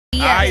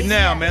Alright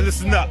now, man,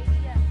 listen up.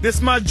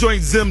 This my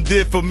joint Zim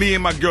did for me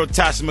and my girl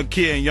Tasha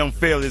McKee and Young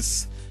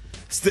Fearless.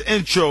 It's the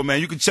intro,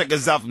 man. You can check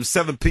us out from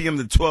 7 p.m.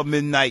 to 12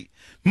 midnight,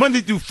 Monday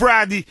through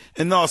Friday,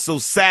 and also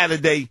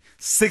Saturday,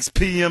 6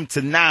 p.m.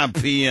 to 9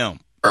 p.m.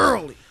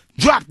 Early.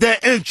 Drop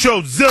that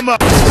intro, Zimmer.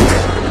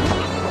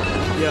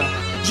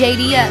 Yeah.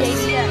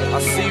 JDS.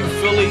 I see you,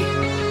 Philly.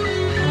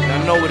 And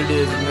I know what it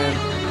is,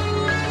 man.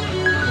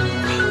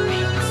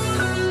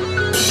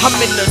 I'm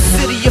in the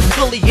city of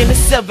Philly and it's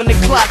 7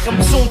 o'clock. I'm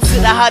tuned to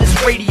the hottest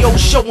radio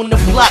show on the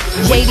block.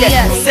 With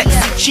that sexy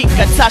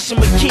chica, Tasha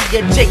McKee,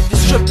 Jake the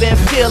stripper and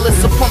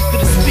Fearless, a pump to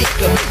the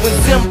speaker. When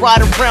Zim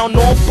ride around,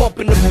 no, I'm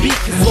bumping the beat.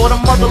 Cause all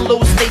them other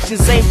little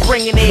stations ain't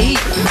bringing their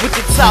heat. With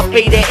the top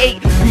 8 and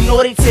 8, you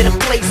know they tear the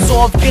place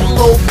off. Get a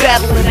little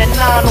battle in that 9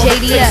 on the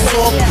face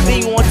off.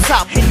 They on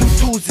top and you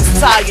dudes is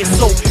tired.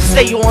 So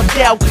stay on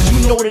down cause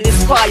you know that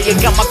it's fire.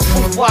 Got my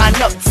crew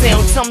riding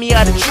uptown. Tell me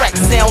how the track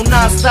sound.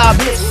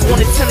 Non-stop hits on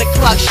the 10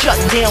 o'clock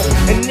shutdown.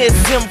 And there's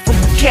Zim from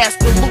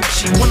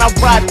Casdaluchi. When I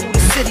ride through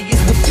the city,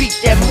 it's the beat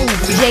that moves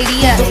me.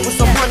 JDS. With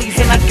some honeys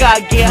and I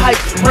gotta get hype.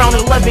 Round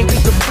 11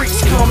 cause the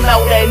freaks come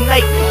out at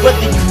night.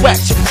 Whether you at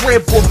your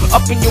crib or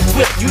up in your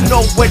whip, you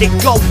know where they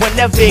go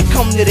whenever it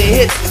come to the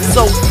hits.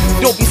 So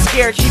don't be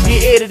scared, keep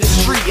your ear to the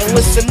street and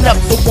listen up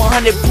to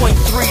 100.3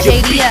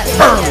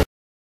 JDS.